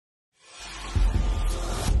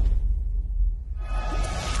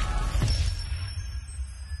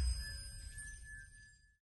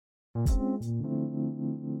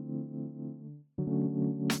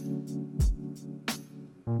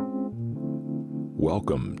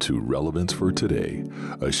Welcome to Relevance for Today,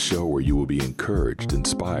 a show where you will be encouraged,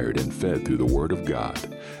 inspired, and fed through the Word of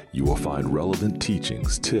God. You will find relevant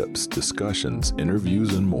teachings, tips, discussions,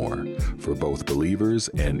 interviews, and more for both believers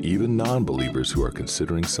and even non-believers who are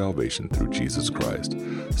considering salvation through Jesus Christ.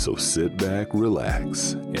 So sit back,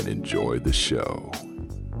 relax, and enjoy the show.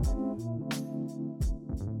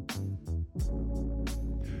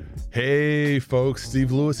 Hey folks,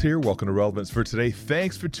 Steve Lewis here. Welcome to Relevance for Today.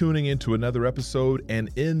 Thanks for tuning in to another episode. And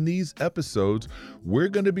in these episodes, we're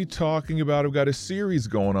going to be talking about, I've got a series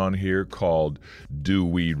going on here called Do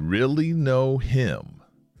We Really Know Him?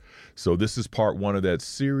 So this is part one of that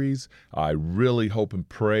series. I really hope and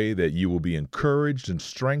pray that you will be encouraged and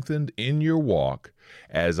strengthened in your walk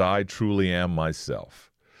as I truly am myself.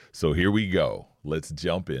 So here we go. Let's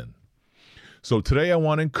jump in. So today I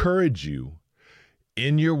want to encourage you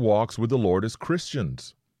in your walks with the Lord as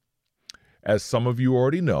Christians. As some of you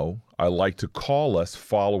already know, I like to call us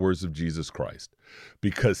followers of Jesus Christ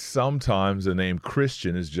because sometimes the name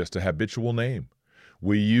Christian is just a habitual name.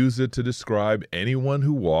 We use it to describe anyone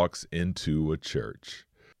who walks into a church.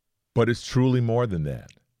 But it's truly more than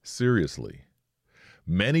that. Seriously.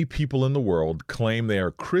 Many people in the world claim they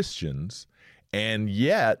are Christians, and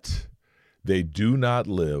yet they do not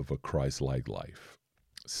live a Christ-like life.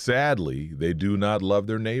 Sadly, they do not love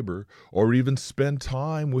their neighbor or even spend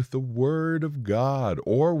time with the Word of God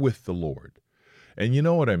or with the Lord. And you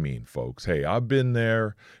know what I mean, folks. Hey, I've been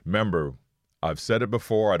there. Remember, I've said it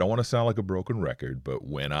before. I don't want to sound like a broken record, but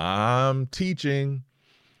when I'm teaching,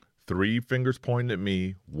 3 fingers pointing at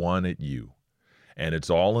me, 1 at you. And it's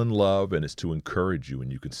all in love, and it's to encourage you. And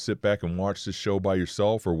you can sit back and watch this show by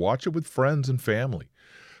yourself or watch it with friends and family.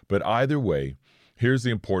 But either way, here's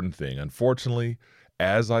the important thing. Unfortunately,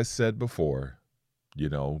 as I said before, you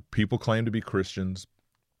know, people claim to be Christians,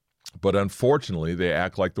 but unfortunately they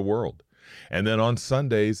act like the world. And then on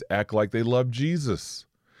Sundays act like they love Jesus.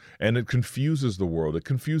 And it confuses the world. It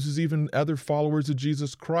confuses even other followers of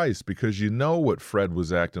Jesus Christ because you know what Fred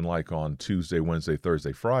was acting like on Tuesday, Wednesday,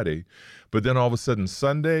 Thursday, Friday. But then all of a sudden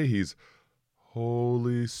Sunday, he's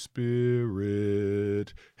Holy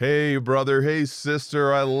Spirit. Hey, brother. Hey,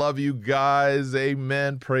 sister. I love you guys.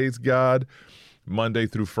 Amen. Praise God. Monday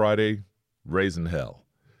through Friday, raising hell.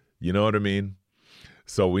 You know what I mean?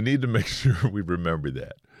 So we need to make sure we remember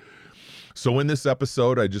that. So in this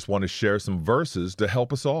episode, I just want to share some verses to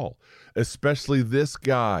help us all, especially this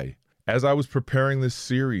guy. As I was preparing this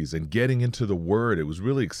series and getting into the Word, it was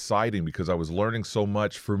really exciting because I was learning so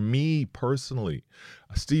much for me personally.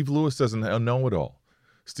 Steve Lewis doesn't know it all.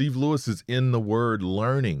 Steve Lewis is in the Word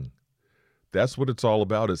learning. That's what it's all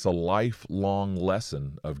about. It's a lifelong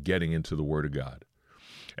lesson of getting into the Word of God.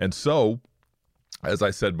 And so, as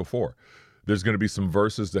I said before, there's going to be some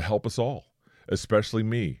verses to help us all, especially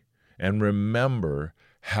me. And remember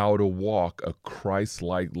how to walk a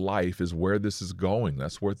Christ-like life is where this is going.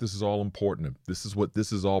 That's where this is all important. This is what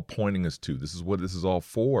this is all pointing us to. This is what this is all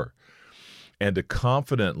for. And to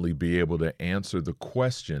confidently be able to answer the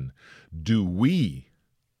question, do we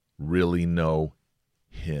really know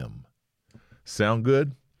Him? Sound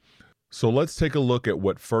good? So let's take a look at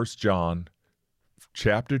what 1 John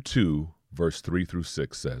chapter 2, verse 3 through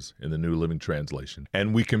 6 says in the New Living Translation.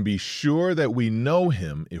 And we can be sure that we know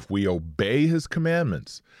Him if we obey His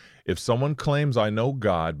commandments. If someone claims, I know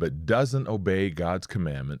God, but doesn't obey God's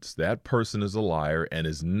commandments, that person is a liar and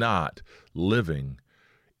is not living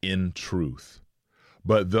in truth.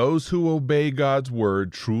 But those who obey God's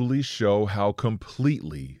word truly show how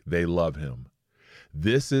completely they love Him.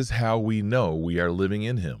 This is how we know we are living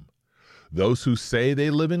in Him. Those who say they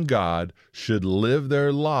live in God should live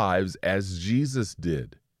their lives as Jesus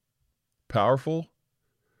did. Powerful?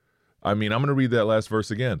 I'm going to read that last verse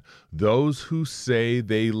again. Those who say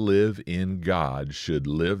they live in God should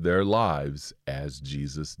live their lives as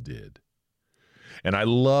Jesus did. And I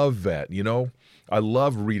love that, I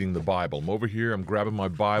love reading the Bible. I'm over here, I'm grabbing my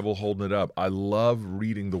Bible, holding it up. I love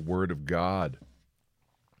reading the Word of God.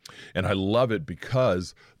 And I love it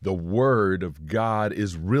because the Word of God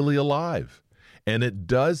is really alive. And it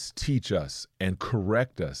does teach us and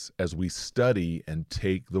correct us as we study and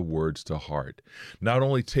take the words to heart. Not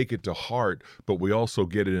only take it to heart, but we also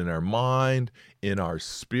get it in our mind, in our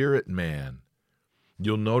spirit, man.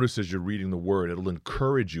 You'll notice as you're reading the Word, it'll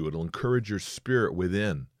encourage you. It'll encourage your spirit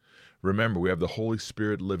within. Remember, we have the Holy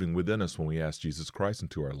Spirit living within us when we ask Jesus Christ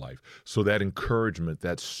into our life. So that encouragement,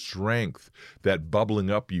 that strength, that bubbling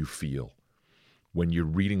up you feel when you're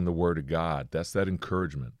reading the Word of God, that's that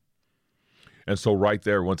encouragement. And so right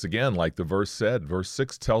there, once again, like the verse said, verse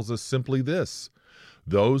 6 tells us simply this: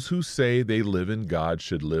 those who say they live in God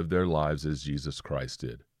should live their lives as Jesus Christ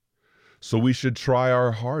did. So we should try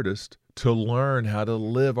our hardest to learn how to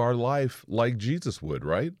live our life like Jesus would,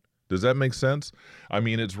 right? Does that make sense? I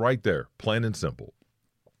mean, it's right there, plain and simple.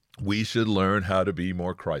 We should learn how to be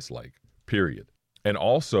more Christ-like, period. And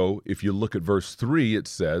also, if you look at verse 3, it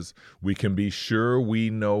says, we can be sure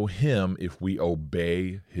we know him if we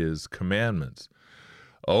obey his commandments.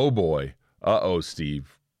 Oh boy.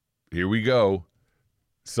 Steve. Here we go.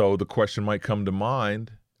 So the question might come to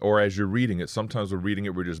mind, or as you're reading it, sometimes we're reading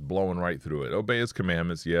it, we're just blowing right through it. Obey his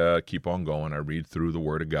commandments. Yeah, keep on going. I read through the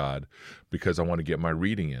Word of God because I want to get my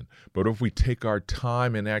reading in. But if we take our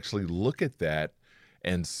time and actually look at that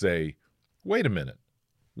and say, wait a minute,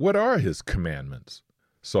 what are his commandments?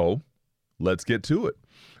 So let's get to it.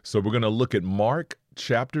 So we're going to look at Mark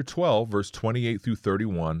chapter 12, verse 28 through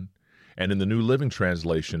 31. And in the New Living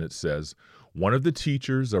Translation, it says, one of the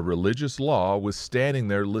teachers of religious law was standing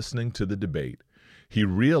there listening to the debate. He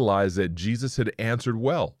realized that Jesus had answered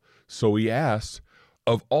well. So he asked,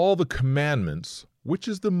 of all the commandments, which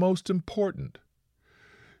is the most important?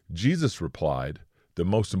 Jesus replied, the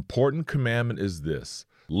most important commandment is this: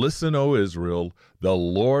 listen, O Israel, the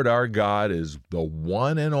Lord our God is the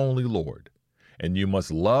one and only Lord. And you must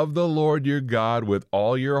love the Lord your God with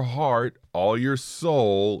all your heart, all your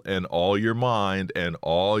soul, and all your mind, and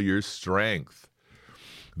all your strength.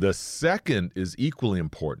 The second is equally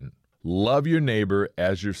important. Love your neighbor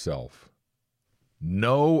as yourself.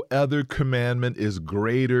 No other commandment is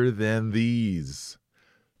greater than these.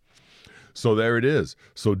 So there it is.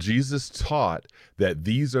 So Jesus taught that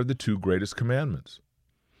these are the two greatest commandments.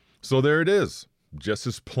 So there it is, just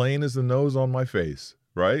as plain as the nose on my face,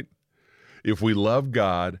 right? If we love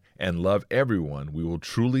God and love everyone, we will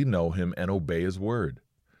truly know him and obey his word.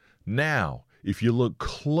 Now, if you look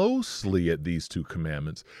closely at these two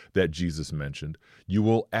commandments that Jesus mentioned, you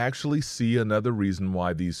will actually see another reason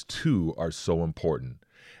why these two are so important.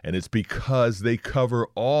 And it's because they cover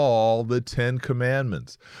all the 10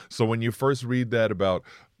 commandments. So when you first read that about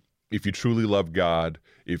if you truly love God,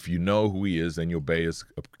 if you know who he is and you obey his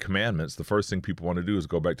commandments, the first thing people want to do is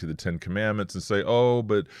go back to the 10 commandments and say, oh,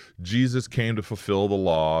 but Jesus came to fulfill the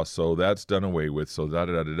law, so that's done away with, so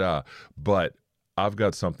da-da-da-da-da. But I've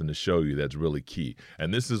got something to show you that's really key.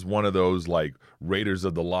 And this is one of those like Raiders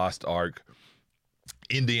of the Lost Ark,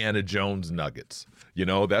 Indiana Jones nuggets. You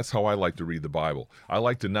know, that's how I like to read the Bible. I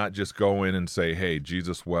like to not just go in and say, hey,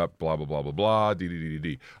 Jesus wept, blah, blah, blah, blah, blah,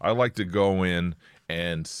 d-d-d-d-d. I like to go in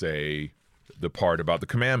and say the part about the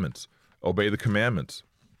commandments. Obey the commandments.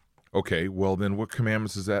 Okay, well then what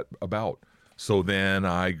commandments is that about? So then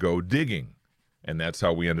I go digging. And that's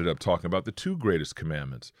how we ended up talking about the two greatest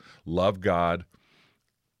commandments. Love God,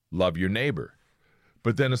 love your neighbor.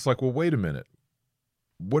 But then it's like, well, wait a minute.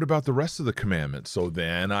 What about the rest of the commandments? So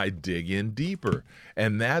then I dig in deeper.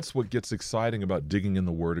 And that's what gets exciting about digging in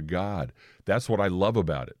the Word of God. That's what I love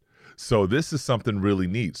about it. So this is something really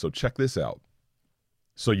neat. So check this out.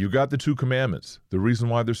 So you got the two commandments. The reason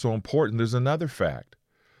why they're so important, there's another fact.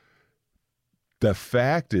 The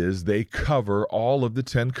fact is they cover all of the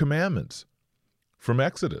 10 commandments from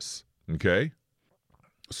Exodus, okay?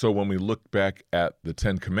 So when we look back at the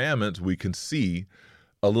 10 commandments, we can see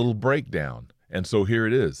a little breakdown. And so here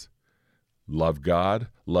it is. Love God,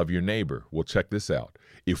 love your neighbor. Well, check this out.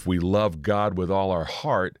 If we love God with all our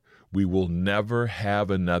heart, we will never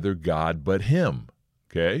have another God but him,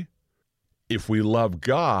 okay? If we love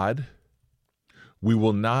God, we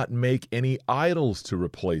will not make any idols to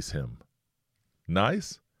replace him.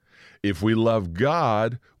 Nice? If we love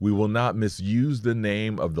God, we will not misuse the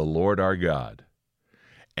name of the Lord our God.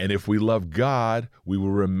 And if we love God, we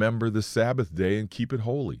will remember the Sabbath day and keep it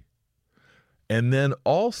holy. And then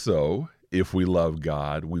also, if we love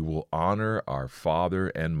God, we will honor our father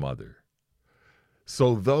and mother.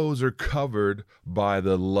 So those are covered by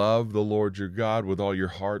the love the Lord your God with all your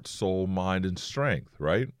heart, soul, mind, and strength,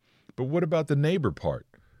 right? But what about the neighbor part?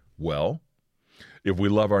 Well, if we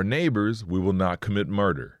love our neighbors, we will not commit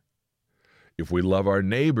murder. If we love our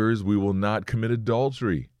neighbors, we will not commit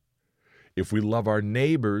adultery. If we love our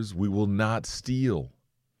neighbors, we will not steal.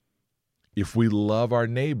 If we love our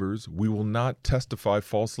neighbors, we will not testify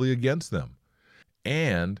falsely against them.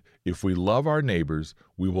 And if we love our neighbors,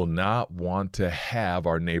 we will not want to have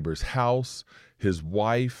our neighbor's house, his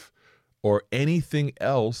wife, or anything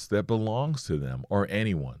else that belongs to them or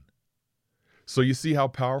anyone. So you see how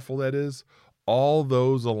powerful that is? All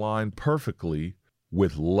those align perfectly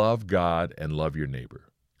with love God and love your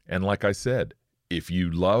neighbor. And like I said, if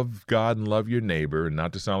you love God and love your neighbor, and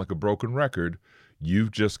not to sound like a broken record,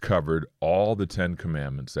 You've just covered all the 10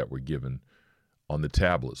 commandments that were given on the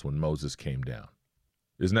tablets when Moses came down.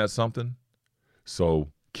 Isn't that something?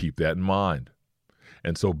 So keep that in mind.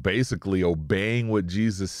 And so basically obeying what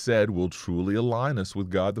Jesus said will truly align us with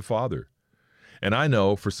God the Father. And I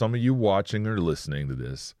know for some of you watching or listening to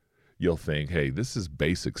this, you'll think, hey, this is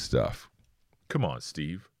basic stuff. Come on,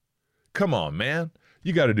 Steve. Come on, man.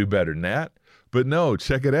 You got to do better than that. But no,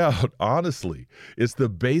 check it out. Honestly, it's the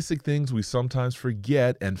basic things we sometimes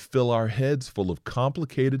forget and fill our heads full of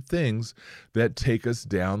complicated things that take us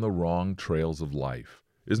down the wrong trails of life.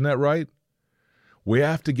 Isn't that right? We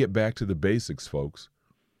have to get back to the basics, folks,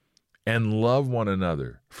 and love one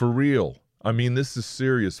another. For real. I mean, this is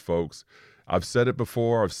serious, folks. I've said it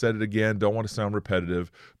before. I've said it again. Don't want to sound repetitive,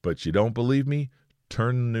 but you don't believe me?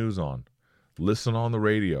 Turn the news on. Listen on the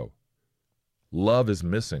radio. Love is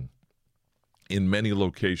missing in many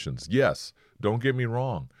locations. Yes, don't get me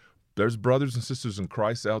wrong. There's brothers and sisters in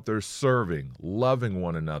Christ out there serving, loving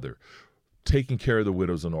one another, taking care of the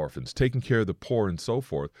widows and orphans, taking care of the poor and so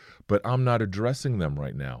forth, but I'm not addressing them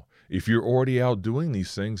right now. If you're already out doing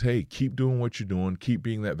these things, hey, keep doing what you're doing, keep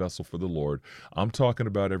being that vessel for the Lord. I'm talking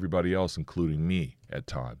about everybody else, including me at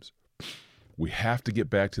times. We have to get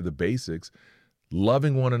back to the basics.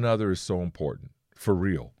 Loving one another is so important, for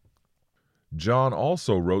real. John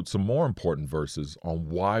also wrote some more important verses on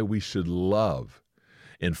why we should love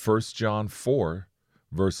in 1 John 4,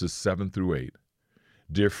 verses 7 through 8.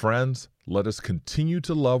 Dear friends, let us continue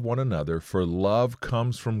to love one another, for love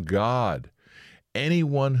comes from God.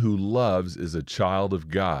 Anyone who loves is a child of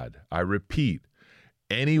God. I repeat,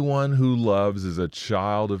 anyone who loves is a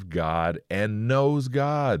child of God and knows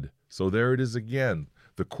God. So there it is again.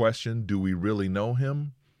 The question, do we really know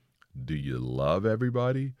him? Do you love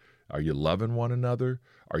everybody? Are you loving one another?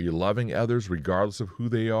 Are you loving others regardless of who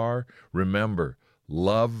they are? Remember,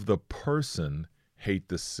 love the person, hate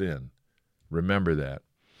the sin. Remember that.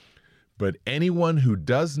 But anyone who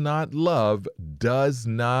does not love does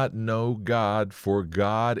not know God, for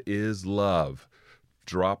God is love.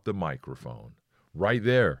 Drop the microphone. Right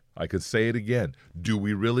there. I could say it again. Do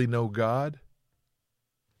we really know God?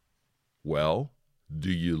 Well,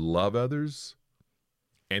 do you love others?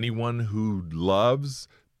 Anyone who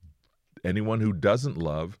doesn't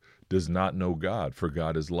love does not know God, for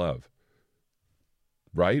God is love.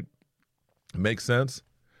 Right? Makes sense?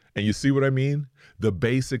 And you see what I mean? The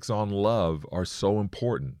basics on love are so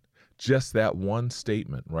important. Just that one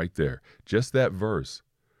statement right there, just that verse.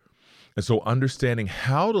 And so understanding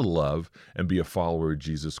how to love and be a follower of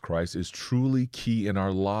Jesus Christ is truly key in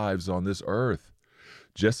our lives on this earth.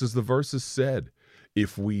 Just as the verses said,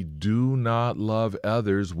 if we do not love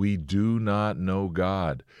others, we do not know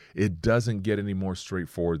God. It doesn't get any more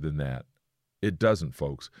straightforward than that. It doesn't,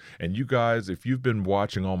 folks. And you guys, if you've been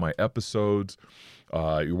watching all my episodes,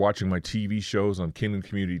 you're watching my TV shows on Kingdom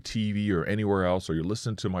Community TV or anywhere else, or you're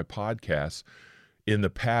listening to my podcasts, in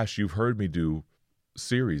the past, you've heard me do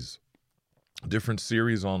different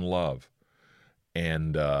series on love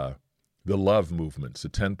and the love movement. It's a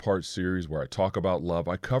 10-part series where I talk about love.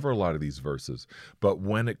 I cover a lot of these verses, but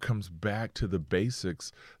when it comes back to the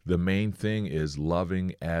basics, the main thing is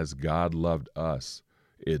loving as God loved us.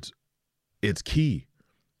 It's key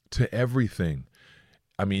to everything.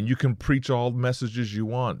 I mean, you can preach all the messages you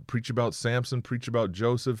want. Preach about Samson, preach about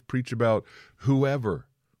Joseph, preach about whoever.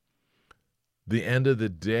 The end of the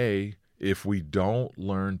day, if we don't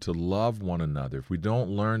learn to love one another, if we don't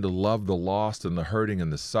learn to love the lost and the hurting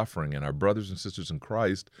and the suffering and our brothers and sisters in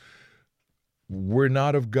Christ, we're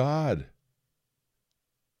not of God.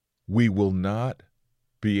 We will not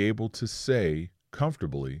be able to say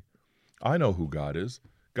comfortably, I know who God is.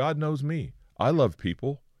 God knows me. I love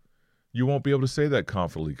people. You won't be able to say that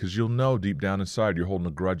confidently because you'll know deep down inside you're holding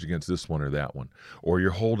a grudge against this one or that one. Or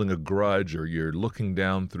you're holding a grudge, or you're looking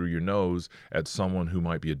down through your nose at someone who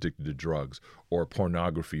might be addicted to drugs or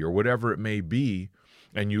pornography or whatever it may be,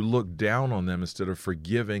 and you look down on them instead of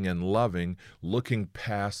forgiving and loving, looking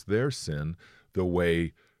past their sin the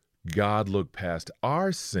way God looked past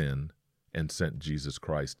our sin and sent Jesus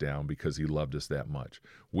Christ down because he loved us that much.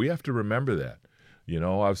 We have to remember that. You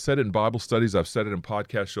know, I've said it in Bible studies, I've said it in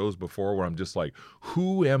podcast shows before where I'm just like,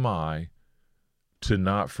 who am I to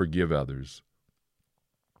not forgive others?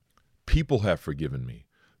 People have forgiven me.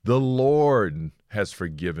 The Lord has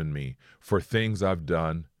forgiven me for things I've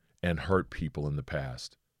done and hurt people in the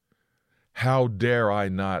past. How dare I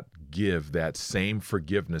not give that same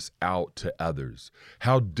forgiveness out to others?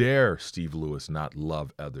 How dare Steve Lewis not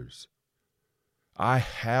love others? I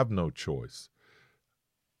have no choice.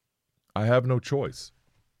 I have no choice,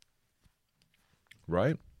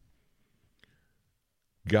 right?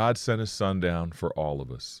 God sent his son down for all of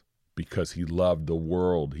us because he loved the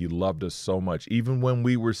world. He loved us so much, even when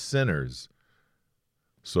we were sinners,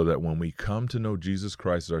 so that when we come to know Jesus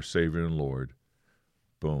Christ as our Savior and Lord,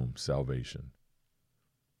 boom, salvation.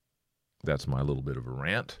 That's my little bit of a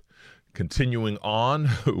rant. Continuing on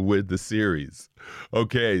with the series.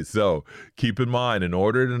 Okay, so keep in mind, in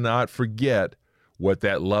order to not forget what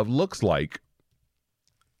that love looks like,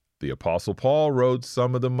 the Apostle Paul wrote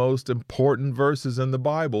some of the most important verses in the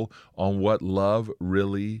Bible on what love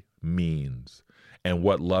really means and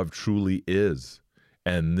what love truly is.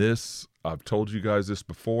 And this, I've told you guys this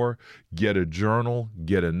before, get a journal,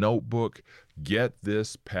 get a notebook, get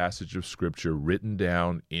this passage of Scripture written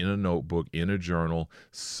down in a notebook, in a journal,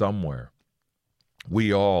 somewhere.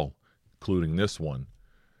 We all, including this one,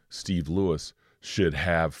 Steve Lewis, should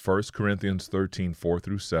have 1 Corinthians 13, 4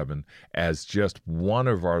 through 7 as just one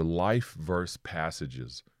of our life verse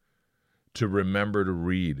passages to remember to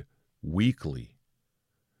read weekly,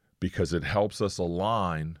 because it helps us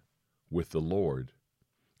align with the Lord.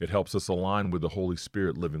 It helps us align with the Holy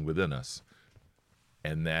Spirit living within us.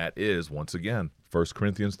 And that is, once again, 1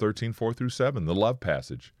 Corinthians 13, 4 through 7, the love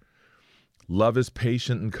passage. Love is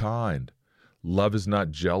patient and kind. Love is not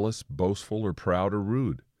jealous, boastful, or proud, or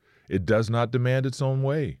rude. It does not demand its own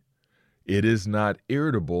way. It is not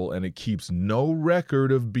irritable, and it keeps no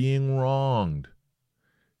record of being wronged.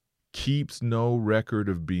 Keeps no record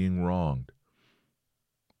of being wronged.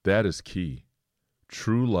 That is key.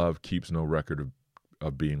 True love keeps no record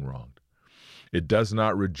of being wronged. It does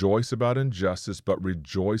not rejoice about injustice, but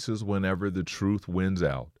rejoices whenever the truth wins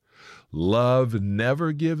out. Love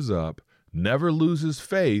never gives up, never loses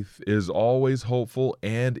faith, is always hopeful,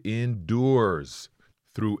 and endures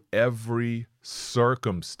through every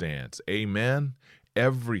circumstance. Amen?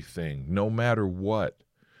 Everything, no matter what,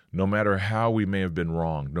 no matter how we may have been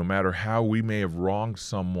wronged, no matter how we may have wronged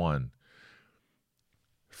someone.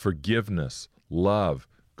 Forgiveness, love,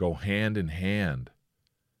 go hand in hand.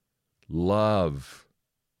 Love.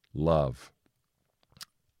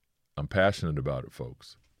 I'm passionate about it,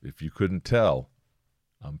 folks. If you couldn't tell,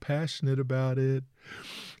 I'm passionate about it.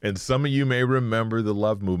 And some of you may remember the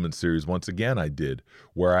Love Movement series. Once again, I did,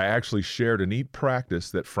 where I actually shared a neat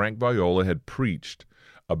practice that Frank Viola had preached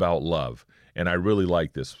about love. And I really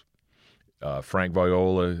like this. Frank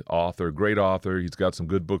Viola, author, great author. He's got some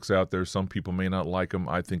good books out there. Some people may not like him.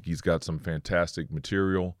 I think he's got some fantastic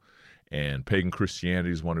material. And Pagan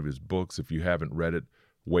Christianity is one of his books. If you haven't read it,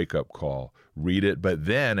 wake up call. Read it. But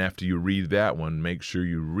then after you read that one, make sure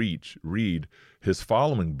you read his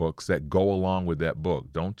following books that go along with that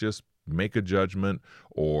book. Don't just make a judgment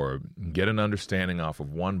or get an understanding off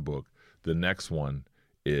of one book. The next one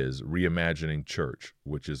is Reimagining Church,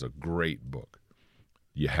 which is a great book.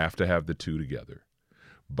 You have to have the two together.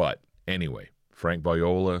 But anyway, Frank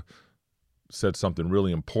Viola said something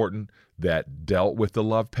really important that dealt with the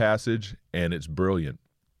love passage, and it's brilliant.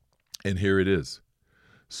 And here it is.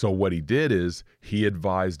 So what he did is he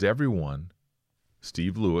advised everyone,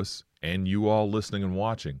 Steve Lewis, and you all listening and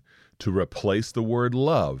watching, to replace the word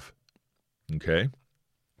love, okay?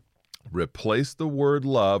 Replace the word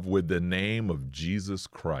love with the name of Jesus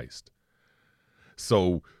Christ.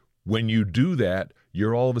 So when you do that,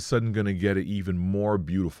 you're all of a sudden going to get an even more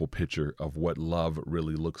beautiful picture of what love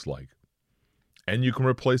really looks like. And you can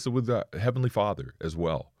replace it with the Heavenly Father as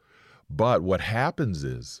well. But what happens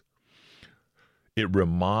is it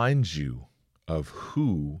reminds you of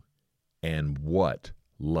who and what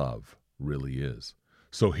love really is.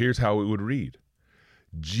 So here's how it would read.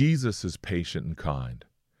 Jesus is patient and kind.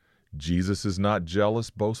 Jesus is not jealous,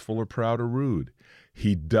 boastful, or proud or rude.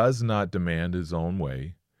 He does not demand his own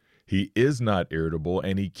way. He is not irritable,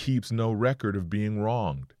 and he keeps no record of being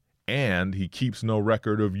wronged. And he keeps no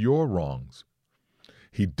record of your wrongs.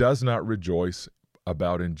 He does not rejoice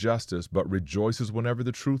about injustice, but rejoices whenever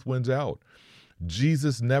the truth wins out.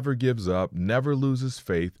 Jesus never gives up, never loses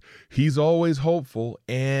faith. He's always hopeful,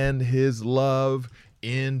 and his love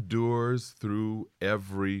endures through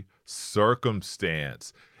every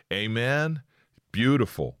circumstance. Amen?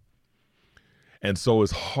 Beautiful. And so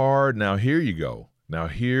it's hard. Now, here you go. Now,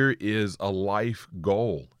 here is a life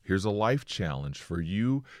goal. Here's a life challenge for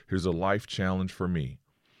you. Here's a life challenge for me.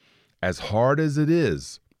 As hard as it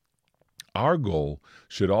is, our goal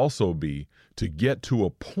should also be to get to a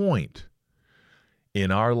point in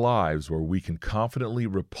our lives where we can confidently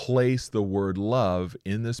replace the word love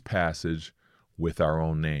in this passage with our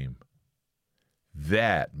own name.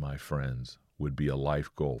 That, my friends, would be a life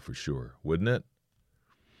goal for sure, wouldn't it?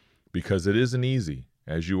 Because it isn't easy.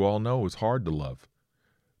 As you all know, it's hard to love.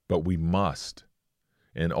 But we must.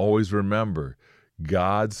 And always remember,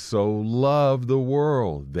 God so loved the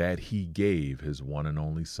world that he gave his one and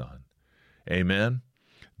only Son. Amen.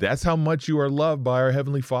 That's how much you are loved by our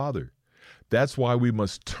Heavenly Father. That's why we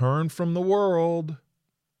must turn from the world.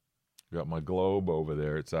 Got my globe over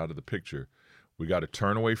there. It's out of the picture. We got to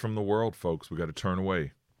turn away from the world, folks. We got to turn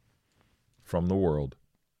away from the world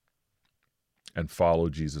and follow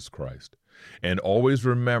Jesus Christ. And always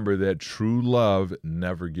remember that true love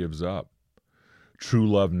never gives up. True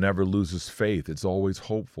love never loses faith. It's always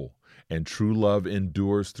hopeful. And true love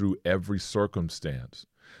endures through every circumstance.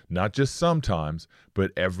 Not just sometimes,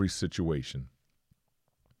 but every situation.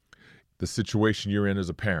 The situation you're in as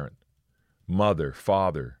a parent, mother,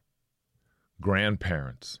 father,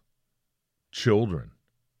 grandparents, children,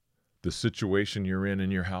 the situation you're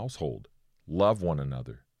in your household. Love one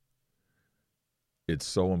another. It's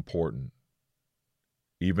so important.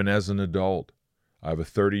 Even as an adult, I have a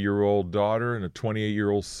 30-year-old daughter and a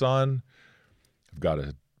 28-year-old son. I've got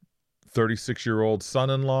a 36-year-old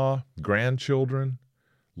son-in-law, grandchildren.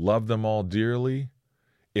 Love them all dearly.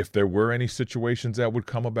 If there were any situations that would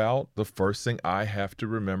come about, the first thing I have to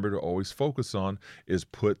remember to always focus on is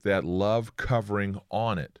put that love covering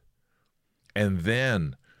on it. And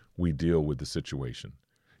then we deal with the situation.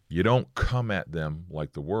 You don't come at them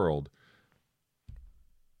like the world.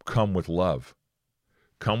 Come with love.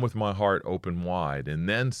 Come with my heart open wide, and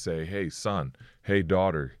then say, hey, son, hey,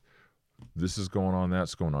 daughter, this is going on,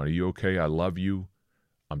 that's going on. Are you okay? I love you.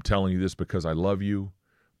 I'm telling you this because I love you.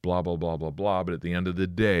 Blah, blah, blah, blah, blah. But at the end of the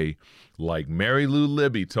day, like Mary Lou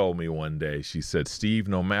Libby told me one day, she said, Steve,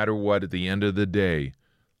 no matter what, at the end of the day,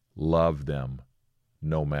 love them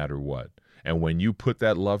no matter what. And when you put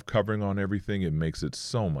that love covering on everything, it makes it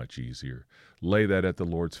so much easier. Lay that at the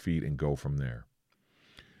Lord's feet and go from there.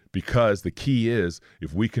 Because the key is,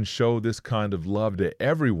 if we can show this kind of love to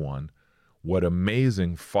everyone, what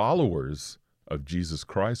amazing followers of Jesus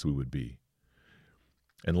Christ we would be.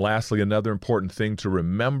 And lastly, another important thing to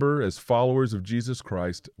remember as followers of Jesus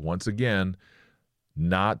Christ, once again,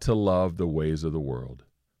 not to love the ways of the world.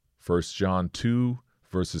 1 John 2,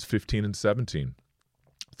 verses 15 and 17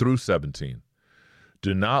 through 17.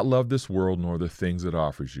 Do not love this world nor the things it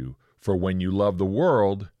offers you. For when you love the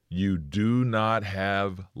world, you do not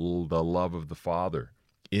have the love of the Father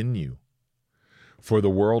in you. For the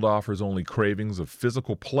world offers only cravings of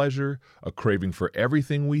physical pleasure, a craving for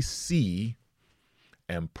everything we see,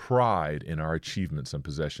 and pride in our achievements and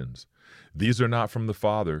possessions. These are not from the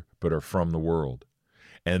Father, but are from the world.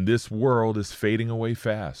 And this world is fading away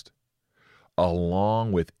fast,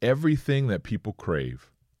 along with everything that people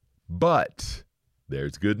crave. But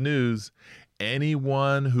there's good news.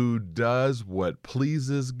 Anyone who does what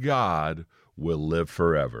pleases God will live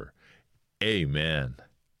forever. Amen.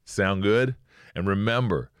 Sound good? And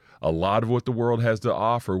remember, a lot of what the world has to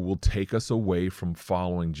offer will take us away from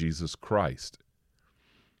following Jesus Christ.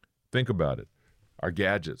 Think about it. Our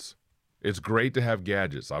gadgets. It's great to have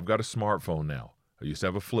gadgets. I've got a smartphone now. I used to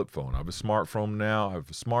have a flip phone. I have a smartphone now. I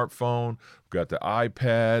have a smartphone. I've got the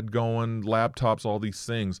iPad going, laptops, all these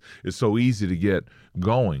things. It's so easy to get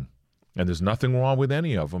going. And there's nothing wrong with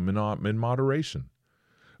any of them in moderation.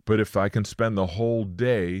 But if I can spend the whole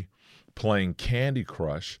day playing Candy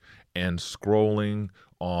Crush and scrolling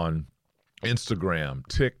on Instagram,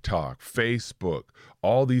 TikTok, Facebook,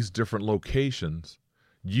 all these different locations,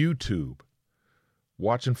 YouTube,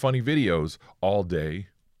 watching funny videos all day,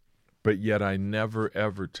 but yet I never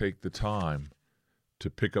ever take the time to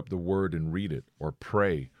pick up the word and read it or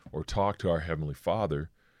pray or talk to our Heavenly Father,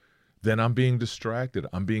 then I'm being distracted.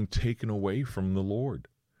 I'm being taken away from the Lord.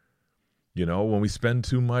 You know, when we spend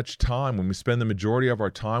too much time, when we spend the majority of our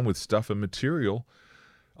time with stuff and material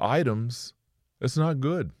items, it's not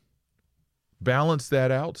good. Balance that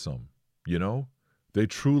out some, you know. They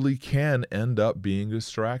truly can end up being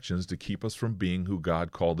distractions to keep us from being who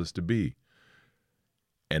God called us to be.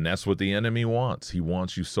 And that's what the enemy wants. He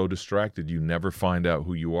wants you so distracted you never find out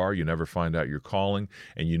who you are, you never find out your calling,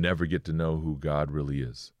 and you never get to know who God really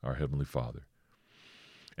is, our Heavenly Father.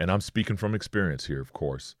 And I'm speaking from experience here, of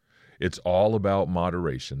course. It's all about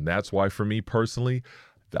moderation. That's why for me personally,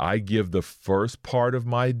 I give the first part of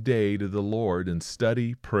my day to the Lord in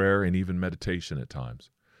study, prayer, and even meditation at times.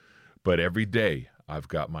 But every day, I've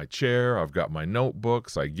got my chair, I've got my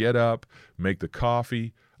notebooks, I get up, make the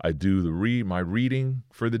coffee, I do my reading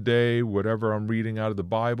for the day, whatever I'm reading out of the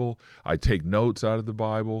Bible. I take notes out of the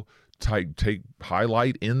Bible,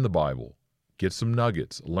 highlight in the Bible, get some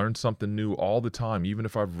nuggets, learn something new all the time. Even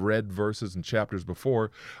if I've read verses and chapters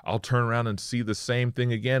before, I'll turn around and see the same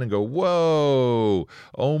thing again and go, whoa,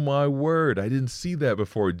 oh my word, I didn't see that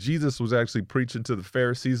before. Jesus was actually preaching to the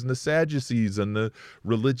Pharisees and the Sadducees and the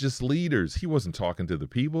religious leaders. He wasn't talking to the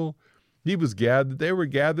people. They were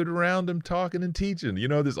gathered around him talking and teaching.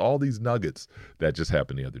 There's all these nuggets. That just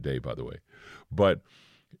happened the other day, by the way. But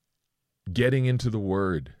getting into the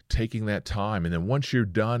Word, taking that time, and then once you're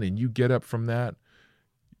done and you get up from that,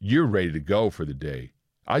 you're ready to go for the day.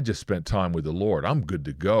 I just spent time with the Lord. I'm good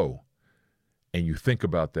to go. And you think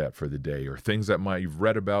about that for the day, or things that you've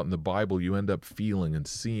read about in the Bible, you end up feeling and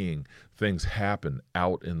seeing things happen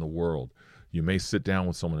out in the world. You may sit down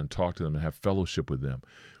with someone and talk to them and have fellowship with them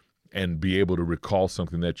and be able to recall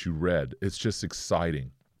something that you read. It's just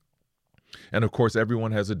exciting. And of course,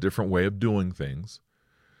 everyone has a different way of doing things.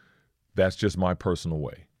 That's just my personal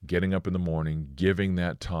way. Getting up in the morning, giving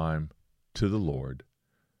that time to the Lord.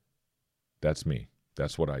 That's me.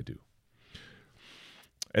 That's what I do.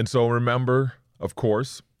 And so remember, of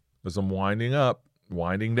course, as I'm winding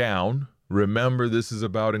down, remember this is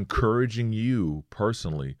about encouraging you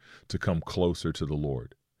personally to come closer to the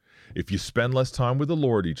Lord. If you spend less time with the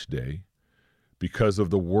Lord each day because of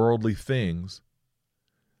the worldly things,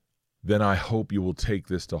 then I hope you will take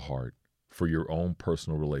this to heart for your own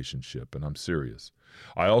personal relationship, and I'm serious.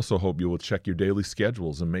 I also hope you will check your daily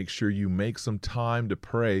schedules and make sure you make some time to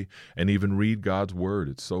pray and even read God's Word.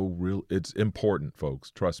 It's important, folks.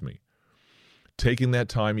 Trust me. Taking that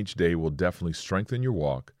time each day will definitely strengthen your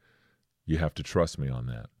walk. You have to trust me on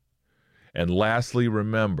that. And lastly,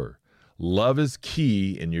 remember, love is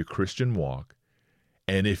key in your Christian walk.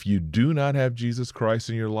 And if you do not have Jesus Christ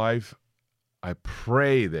in your life, I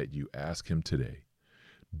pray that you ask him today.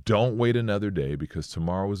 Don't wait another day, because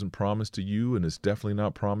tomorrow isn't promised to you, and it's definitely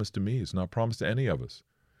not promised to me. It's not promised to any of us.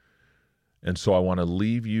 And so I want to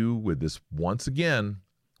leave you with this once again,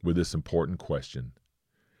 with this important question.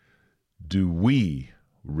 Do we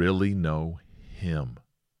really know him?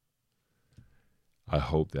 I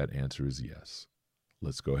hope that answer is yes.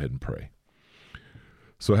 Let's go ahead and pray.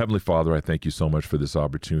 So Heavenly Father, I thank you so much for this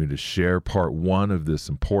opportunity to share part one of this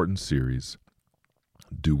important series.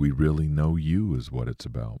 Do we really know you is what it's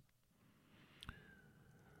about.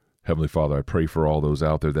 Heavenly Father, I pray for all those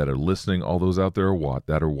out there that are listening, all those out there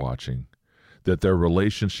that are watching, that their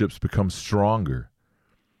relationships become stronger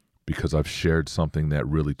because I've shared something that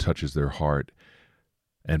really touches their heart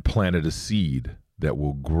and planted a seed that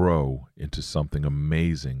will grow into something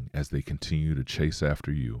amazing as they continue to chase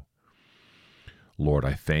after you. Lord,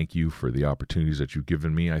 I thank you for the opportunities that you've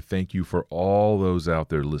given me. I thank you for all those out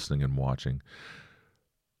there listening and watching.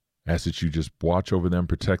 Ask that you just watch over them,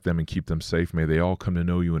 protect them, and keep them safe. May they all come to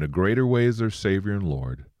know you in a greater way as their Savior and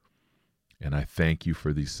Lord. And I thank you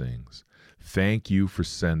for these things. Thank you for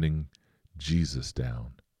sending Jesus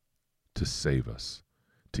down to save us,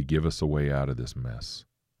 to give us a way out of this mess.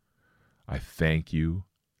 I thank you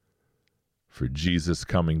for Jesus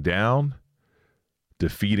coming down,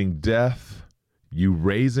 defeating death, you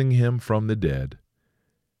raising him from the dead,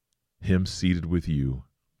 him seated with you,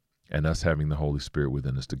 and us having the Holy Spirit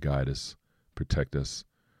within us to guide us, protect us,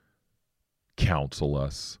 counsel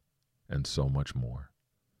us, and so much more.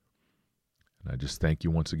 And I just thank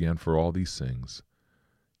you once again for all these things.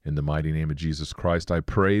 In the mighty name of Jesus Christ, I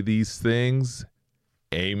pray these things.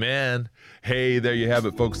 Amen. Hey, there you have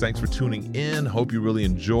it, folks. Thanks for tuning in. Hope you really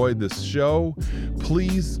enjoyed this show.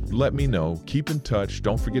 Please let me know. Keep in touch.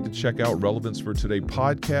 Don't forget to check out Relevance for Today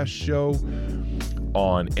podcast show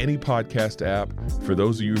on any podcast app. For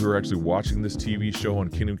those of you who are actually watching this TV show on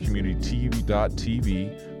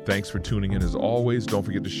KingdomCommunityTV.tv, thanks for tuning in as always. Don't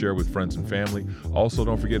forget to share with friends and family. Also,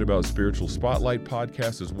 don't forget about Spiritual Spotlight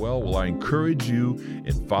podcast as well. Well, I encourage you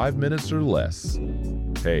in 5 minutes or less.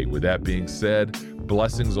 Hey, with that being said,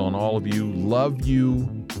 blessings on all of you. Love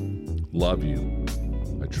you. Love you.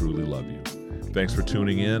 I truly love you. Thanks for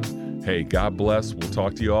tuning in. Hey, God bless. We'll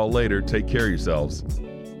talk to you all later. Take care of yourselves.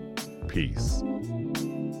 Peace.